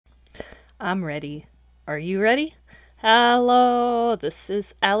I'm ready. Are you ready? Hello, this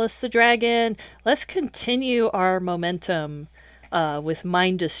is Alice the Dragon. Let's continue our momentum with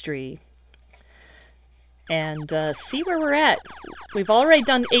Mindustry and see where we're at. We've already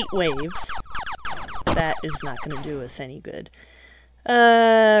done 8 waves. That is not going to do us any good.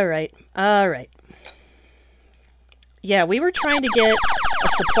 Alright. Yeah, we were trying to get a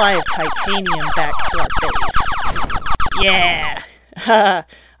supply of titanium back to our base. Yeah!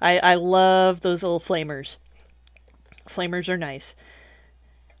 I love those little flamers. Flamers are nice.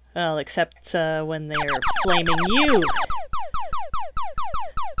 Well, except when they're flaming you.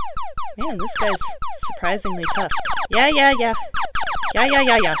 Man, this guy's surprisingly tough. Yeah.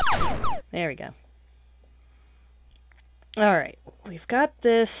 There we go. Alright, we've got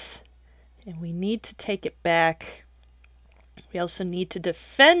this, and we need to take it back. We also need to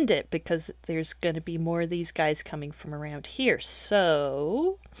defend it, because there's going to be more of these guys coming from around here.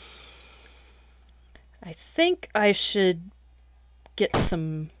 So, I think I should get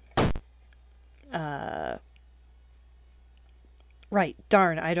some... Right,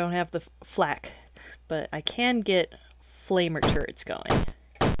 darn, I don't have the flak. But I can get flamer turrets going.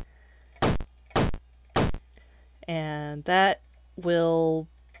 And that will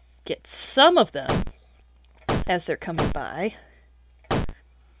get some of them as they're coming by.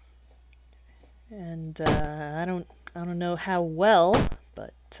 And I don't know how well,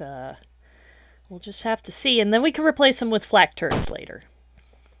 but we'll just have to see. And then we can replace them with flak turrets later.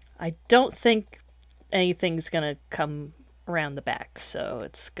 I don't think anything's gonna come around the back, so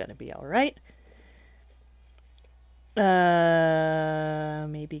it's gonna be alright.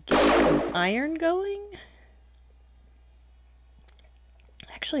 Maybe get some iron going?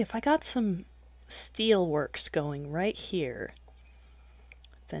 Actually, if I got some steel works going right here,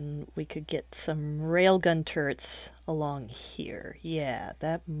 then we could get some railgun turrets along here. Yeah,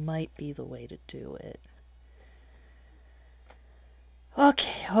 that might be the way to do it.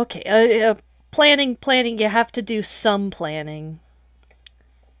 Okay. Planning. You have to do some planning.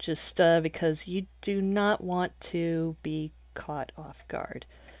 Just because you do not want to be caught off guard.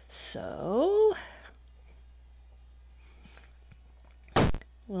 So...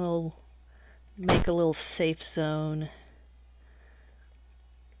 we'll make a little safe zone.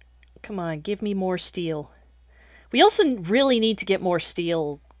 Come on, give me more steel. We also really need to get more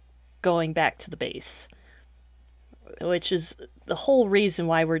steel going back to the base, which is the whole reason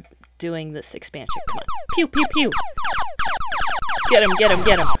why we're doing this expansion. Come on. Pew, pew, pew. Get him.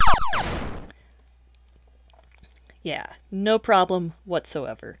 Yeah, no problem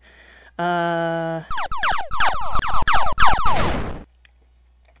whatsoever.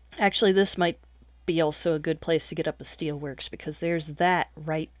 Actually, this might be also a good place to get up a steelworks, because there's that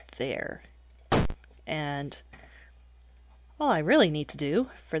right there. And all I really need to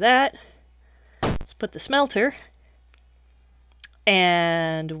do for that is put the smelter,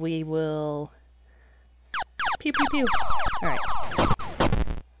 and we will... pew, pew, pew. Alright.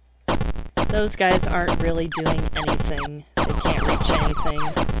 Those guys aren't really doing anything. They can't reach anything.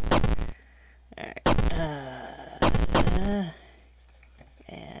 Alright.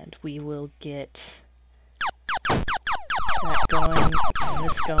 And we will get that going, and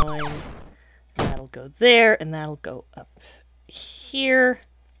this going. That'll go there, and that'll go up here.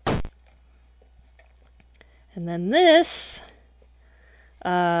 And then this,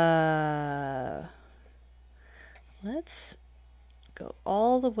 let's go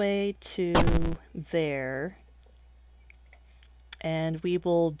all the way to there, and we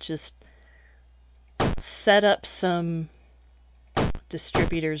will just set up some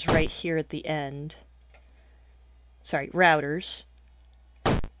distributors right here at the end. Sorry, routers.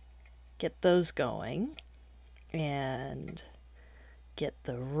 Get those going. And get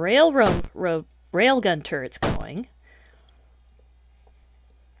the railgun turrets going.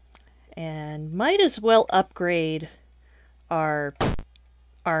 And might as well upgrade our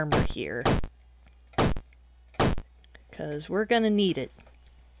armor here, because we're gonna need it.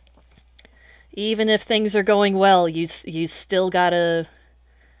 Even if things are going well, you still gotta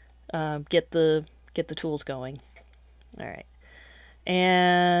get the tools going. All right,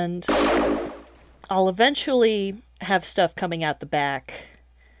 and I'll eventually have stuff coming out the back,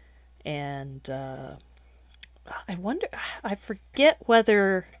 and I forget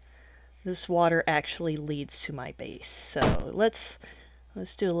whether this water actually leads to my base. So let's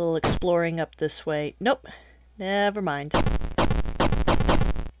do a little exploring up this way. Nope, never mind.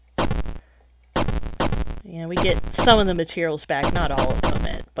 Yeah, we get some of the materials back, not all of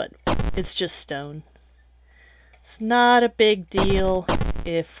them, but it's just stone. It's not a big deal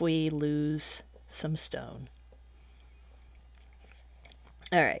if we lose some stone.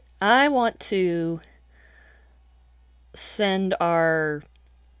 Alright, I want to send our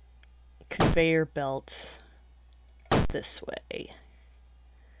conveyor belt this way.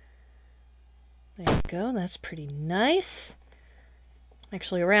 There you go, that's pretty nice.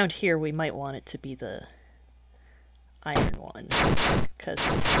 Actually, around here we might want it to be the iron one, because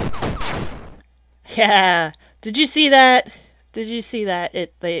yeah, did you see that? Did you see that?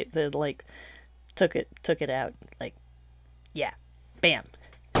 They like took it out, like, yeah, bam.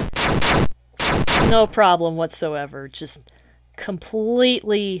 No problem whatsoever, just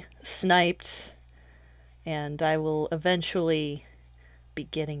completely sniped. And I will eventually be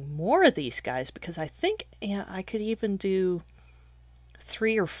getting more of these guys, because I think, yeah, I could even do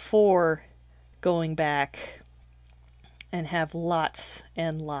 3 or 4 going back and have lots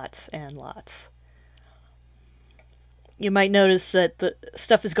and lots and lots. You might notice that the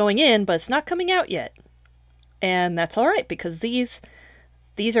stuff is going in, but it's not coming out yet. And that's alright, because these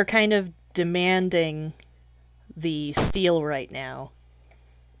are kind of demanding the steel right now.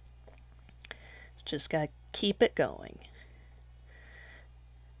 Just gotta keep it going.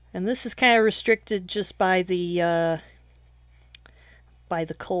 And this is kind of restricted just by the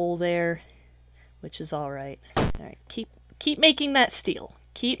coal there, which is alright. Alright, keep making that steel.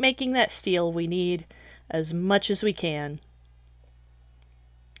 Keep making that steel. We need as much as we can.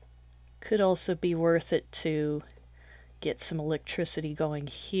 Could also be worth it to get some electricity going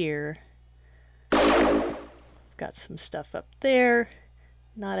here. Got some stuff up there.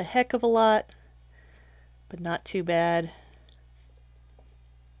 Not a heck of a lot, but not too bad.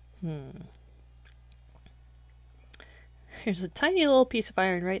 There's a tiny little piece of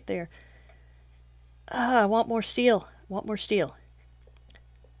iron right there. I want more steel. I want more steel.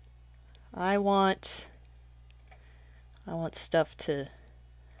 I want stuff to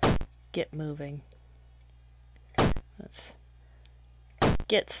get moving. Let's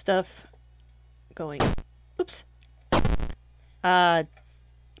get stuff going. Oops. I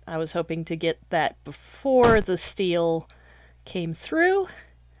was hoping to get that before the steel came through,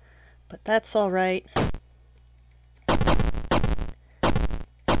 but that's all right.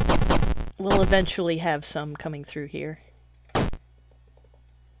 We'll eventually have some coming through here.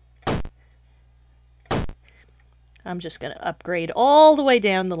 I'm just going to upgrade all the way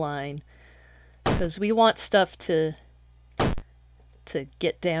down the line, because we want stuff to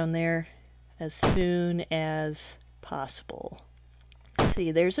get down there as soon as possible.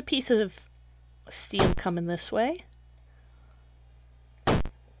 See, there's a piece of steel coming this way.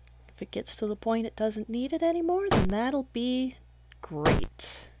 If it gets to the point it doesn't need it anymore, then that'll be great.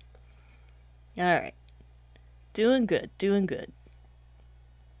 Alright. Doing good, doing good.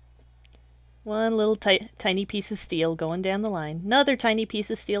 One little tiny piece of steel going down the line. Another tiny piece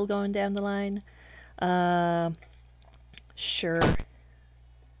of steel going down the line. Sure.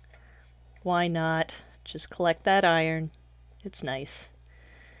 Why not? Just collect that iron. It's nice.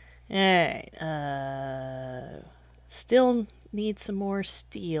 Alright. Still need some more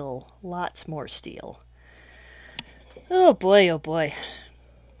steel. Lots more steel. Oh boy, oh boy.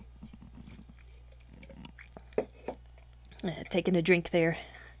 Taking a drink there.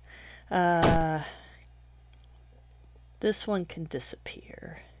 This one can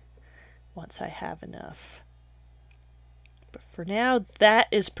disappear once I have enough. But for now, that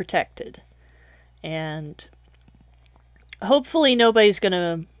is protected. And hopefully nobody's going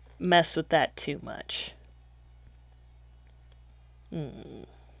to mess with that too much. If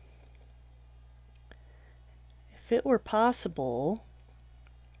it were possible,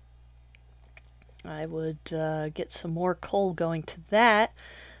 I would get some more coal going to that,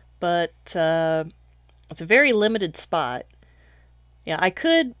 but it's a very limited spot. Yeah, I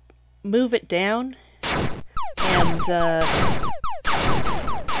could move it down and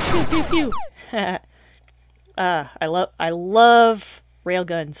pew pew pew. I love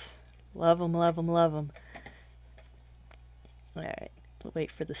railguns. Love them, love them, love them. All right, we'll wait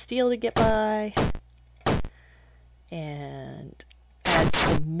for the steel to get by and add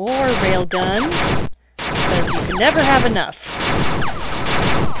some more railguns, because you can never have enough.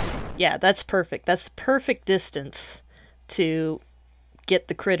 Yeah, that's perfect. That's the perfect distance to get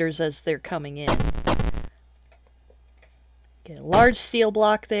the critters as they're coming in. Get a large steel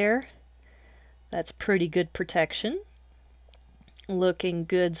block there. That's pretty good protection. Looking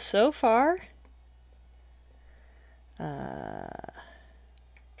good so far.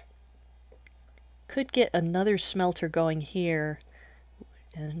 Could get another smelter going here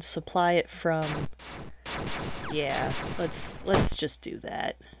and supply it from... Yeah, let's just do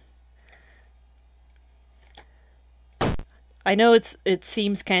that. I know it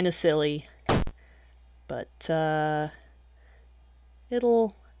seems kind of silly, but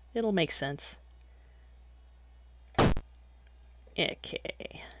it'll It'll make sense.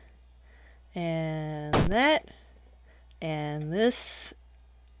 Okay. And that. And this.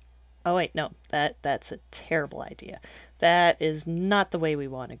 Oh wait, no. That's a terrible idea. That is not the way we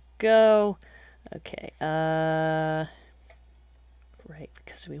want to go. Okay. Right,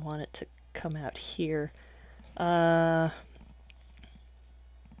 because we want it to come out here.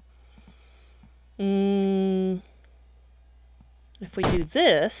 If we do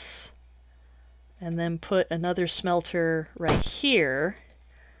this, and then put another smelter right here,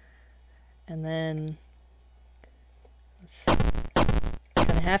 and then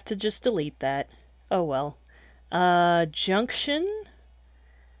gonna have to just delete that. Oh well. Junction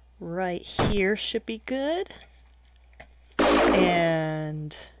right here should be good.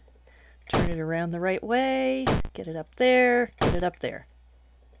 And turn it around the right way, get it up there, get it up there.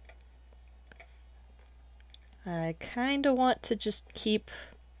 I kind of want to just keep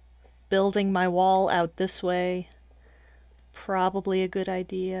building my wall out this way. Probably a good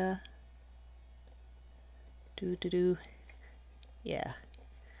idea. Yeah.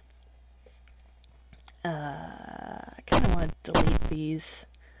 I kind of want to delete these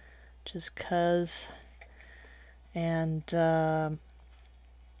just 'cause. And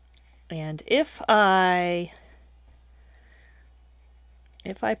if I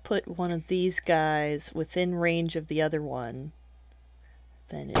put one of these guys within range of the other one,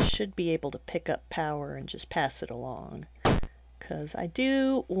 then it should be able to pick up power and just pass it along. 'Cause I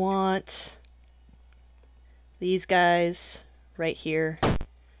do want these guys right here.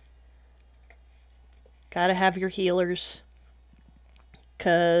 Gotta have your healers.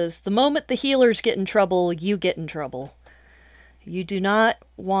 'Cause the moment the healers get in trouble, you get in trouble. You do not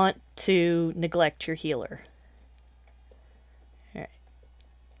want to neglect your healer. Alright.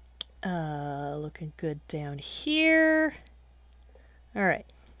 Looking good down here. Alright.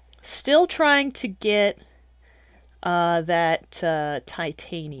 Still trying to get that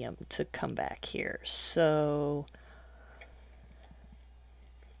titanium to come back here. So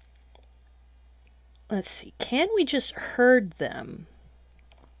let's see. Can we just herd them?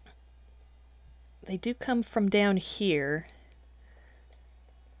 They do come from down here.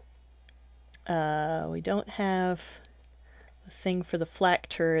 We don't have a thing for the flak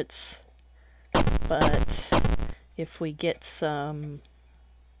turrets, but if we get some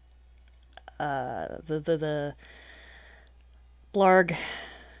the blarg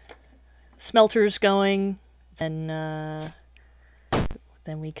smelters going, then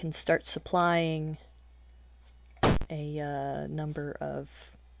we can start supplying a number of,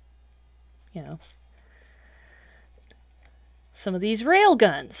 you know, some of these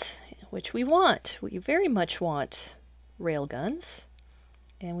railguns, which we want. We very much want railguns,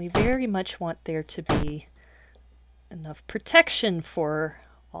 and we very much want there to be enough protection for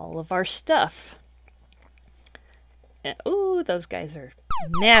all of our stuff. And, ooh, those guys are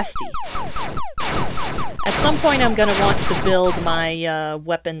nasty. At some point I'm going to want to build my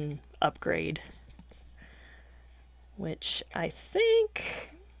weapon upgrade, which I think...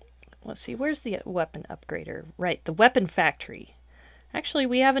 Let's see, where's the weapon upgrader? Right, the weapon factory. Actually,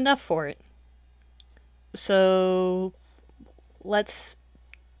 we have enough for it. So let's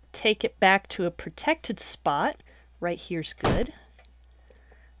take it back to a protected spot. Right here's good.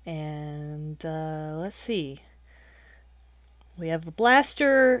 And let's see. We have a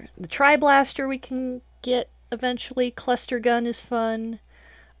blaster, the tri-blaster we can get eventually. Cluster gun is fun.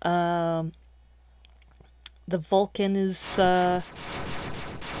 The Vulcan is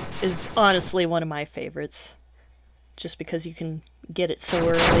honestly one of my favorites, just because you can get it so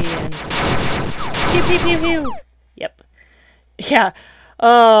early and pew pew pew pew. Yep. Yeah.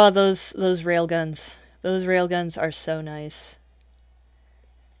 Oh, those railguns. Those railguns are so nice.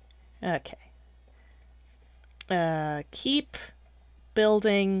 Okay. Keep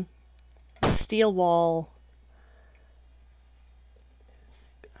building the steel wall.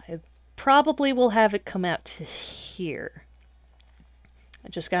 I probably will have it come out to here. I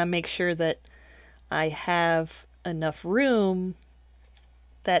just gotta make sure that I have enough room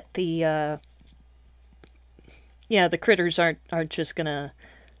that the the critters aren't just gonna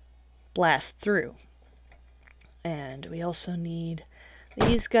blast through. And we also need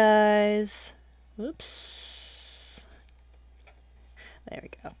these guys. Oops. There we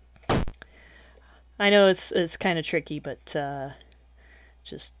go. I know it's kind of tricky, but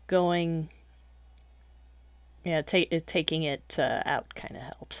just going, taking it out kind of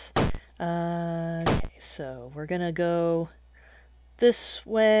helps. Okay, so we're gonna go this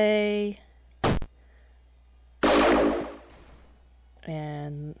way,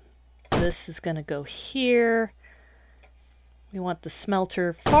 and this is gonna go here.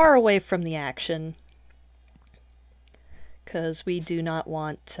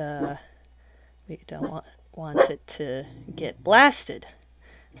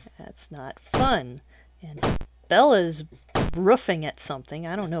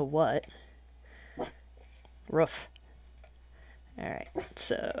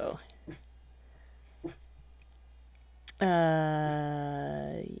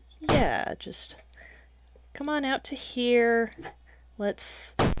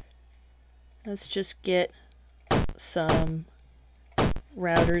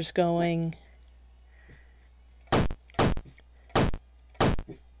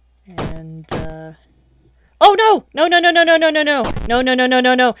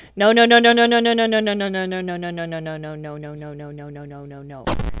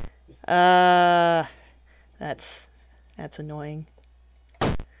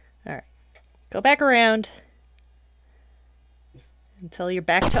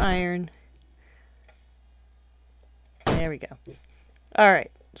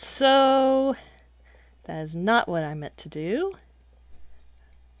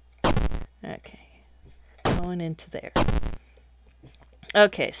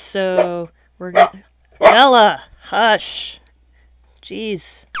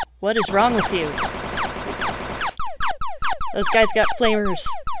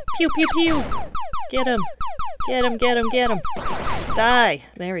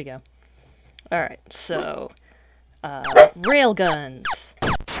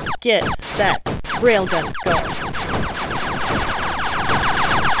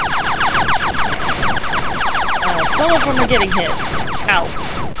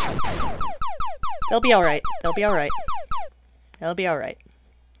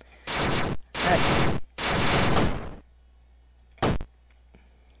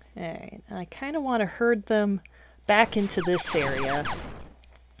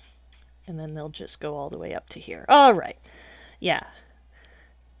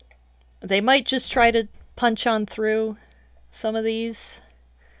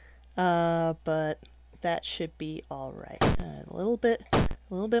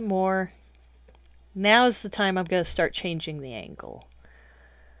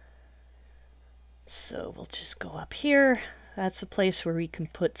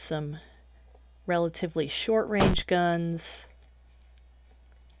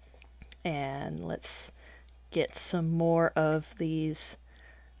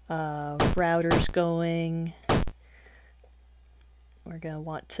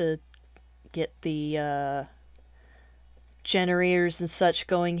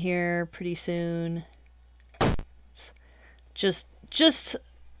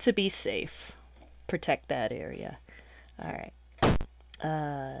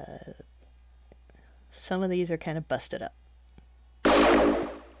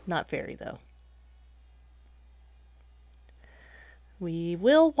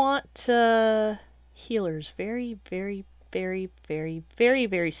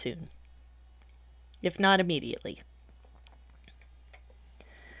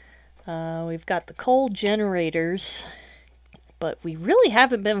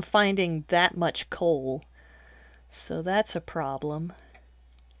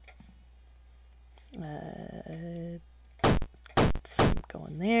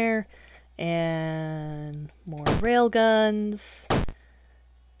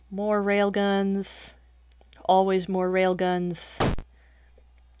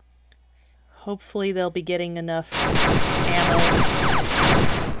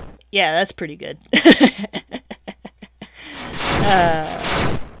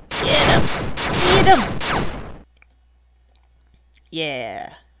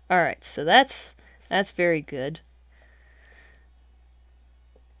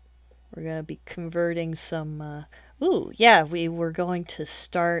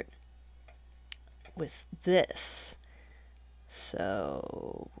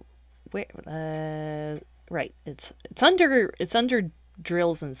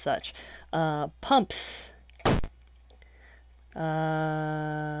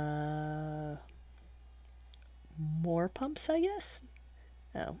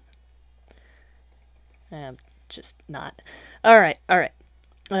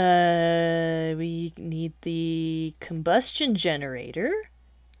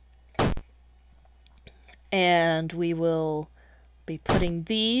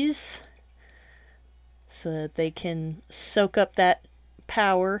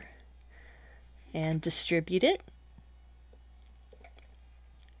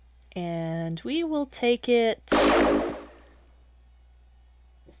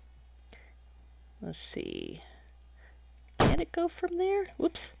 it go from there?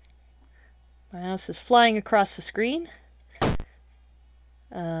 Whoops. My mouse is flying across the screen.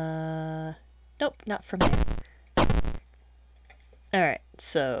 Nope, not from there. Alright,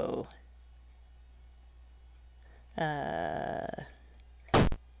 so...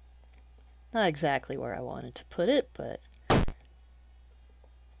 not exactly where I wanted to put it, but...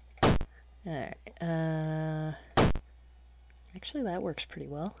 Alright, actually that works pretty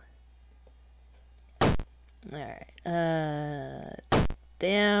well. Alright,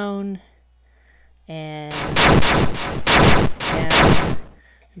 down, and down,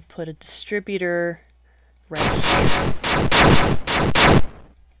 and put a distributor right here.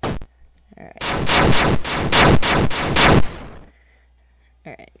 Alright.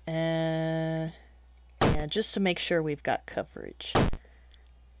 Alright, yeah, just to make sure we've got coverage.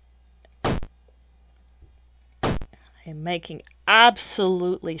 I'm making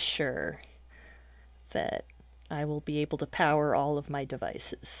absolutely sure that I will be able to power all of my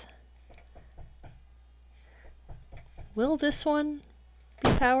devices. Will this one be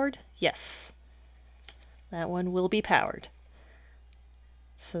powered? Yes. That one will be powered.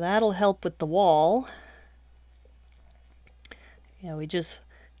 So that'll help with the wall. Yeah, we just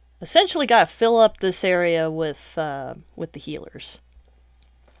essentially got to fill up this area with the healers.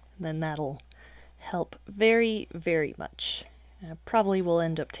 And then that'll help very, very much. Probably will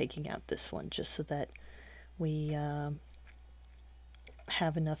end up taking out this one just so that we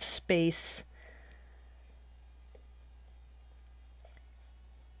have enough space.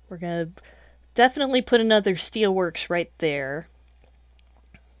 We're going to definitely put another steelworks right there.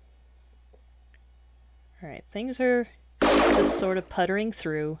 Alright, things are just sort of puttering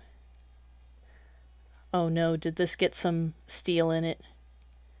through. Oh no, did this get some steel in it?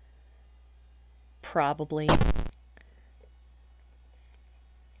 Probably.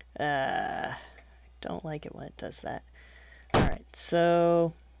 Don't like it when it does that. Alright,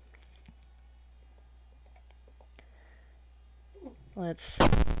 so let's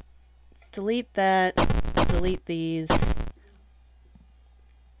delete that, delete these,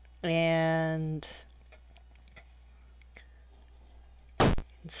 and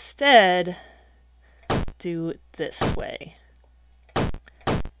instead do it this way.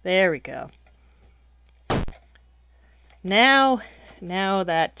 There we go. Now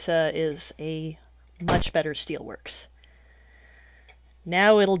that is a much better steelworks.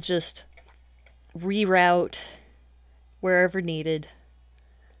 Now it'll just reroute wherever needed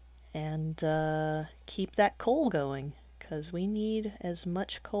and keep that coal going, because we need as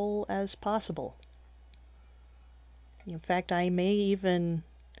much coal as possible. In fact, I may even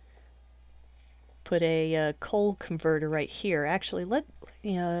put a coal converter right here. Actually, let's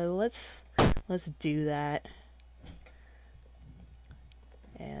do that.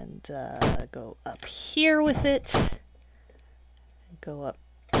 And go up here with it. Go up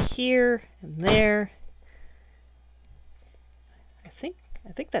here and there.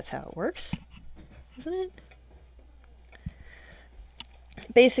 I think that's how it works, isn't it?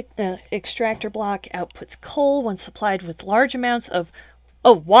 Basic extractor block outputs coal when supplied with large amounts of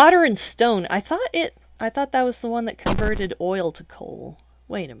water and stone. I thought that was the one that converted oil to coal.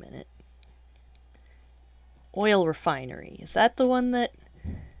 Wait a minute. Oil refinery. Is that the one that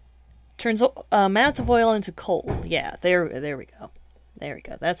turns amounts of oil into coal? Yeah, there we go. There we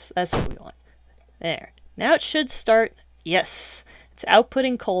go. That's what we want. There. Now it should start. Yes. It's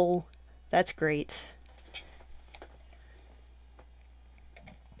outputting coal. That's great.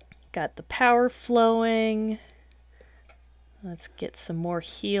 Got the power flowing. Let's get some more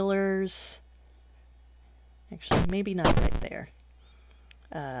healers. Actually, maybe not right there.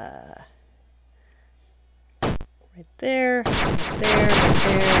 Right there, right there, right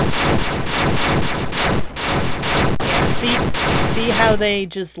there. Yeah, see how they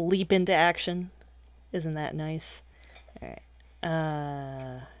just leap into action? Isn't that nice? Alright.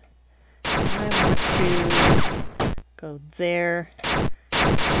 I want to go there.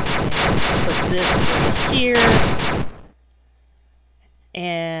 Put this right here.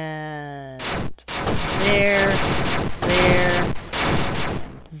 And there,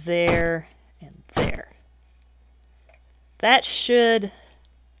 there, and there. That should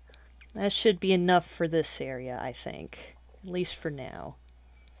be enough for this area, I think. At least for now.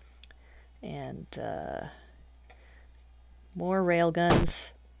 And more railguns.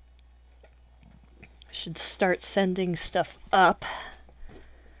 Should start sending stuff up.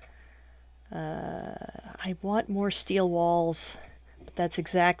 I want more steel walls, but that's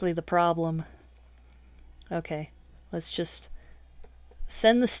exactly the problem. Okay, let's just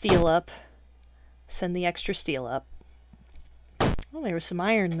send the steel up. Send the extra steel up. Oh, there was some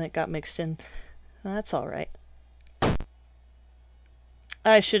iron that got mixed in. That's alright.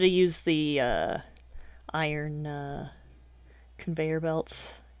 I should have used the iron conveyor belts,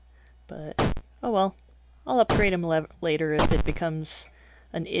 but oh well. I'll upgrade them later if it becomes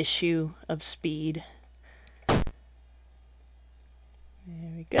an issue of speed. There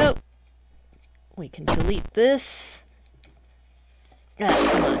we go. We can delete this. Come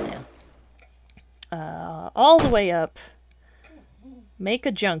on now. All the way up. Make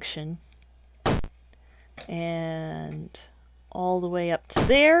a junction. And all the way up to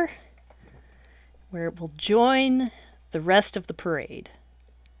there, where it will join the rest of the parade.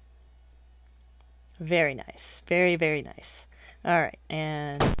 Very nice. Very, very nice. Alright,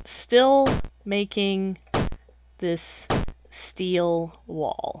 and still making this steel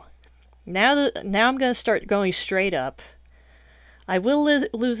wall. Now I'm going to start going straight up. I will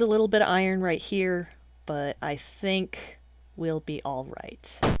lose a little bit of iron right here, but I think we'll be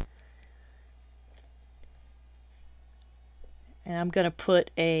alright. And I'm going to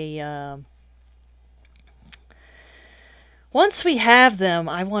put a... once we have them,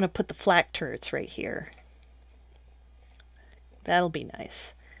 I want to put the flak turrets right here. That'll be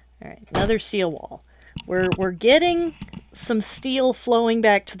nice. Alright, another steel wall. We're getting some steel flowing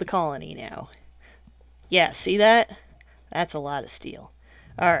back to the colony now. Yeah, see that? That's a lot of steel.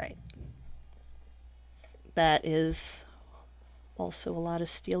 Alright. That is also a lot of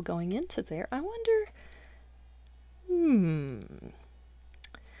steel going into there. I wonder...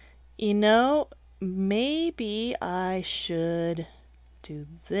 You know, maybe I should do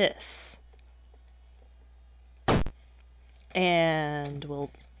this. And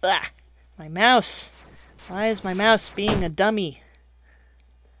we'll... my mouse! Why is my mouse being a dummy?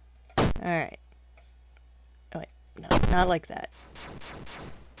 Alright. Oh wait, no, not like that.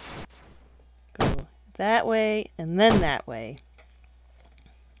 Go that way, and then that way.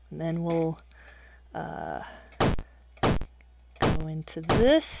 And then we'll go into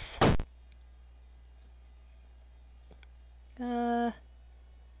this.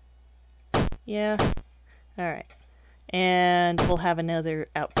 Yeah. Alright. And we'll have another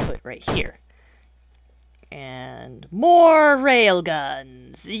output right here. And more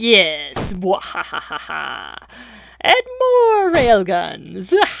railguns. Yes. Wahahaha. And more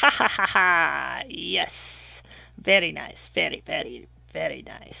railguns. Ha ha ha ha. Yes. Very nice. Very, very, very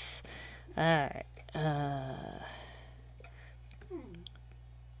nice. Alright.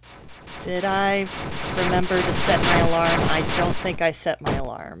 Did I remember to set my alarm? I don't think I set my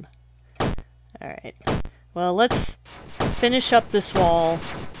alarm. Alright. Well, let's finish up this wall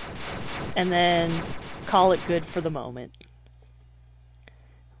and then call it good for the moment.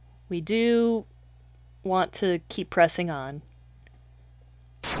 We do want to keep pressing on.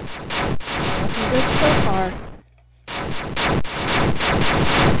 Looking good so far.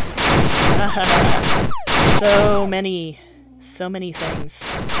 So many things.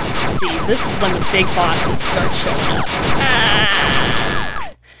 See, this is when the big bosses start showing up.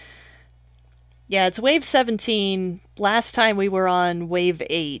 Yeah, it's wave 17. Last time we were on wave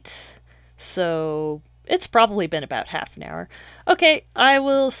 8. So it's probably been about half an hour. Okay, I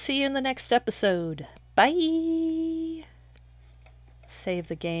will see you in the next episode. Bye! Save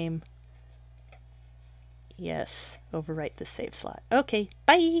the game. Yes, overwrite the save slot. Okay,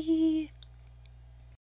 bye!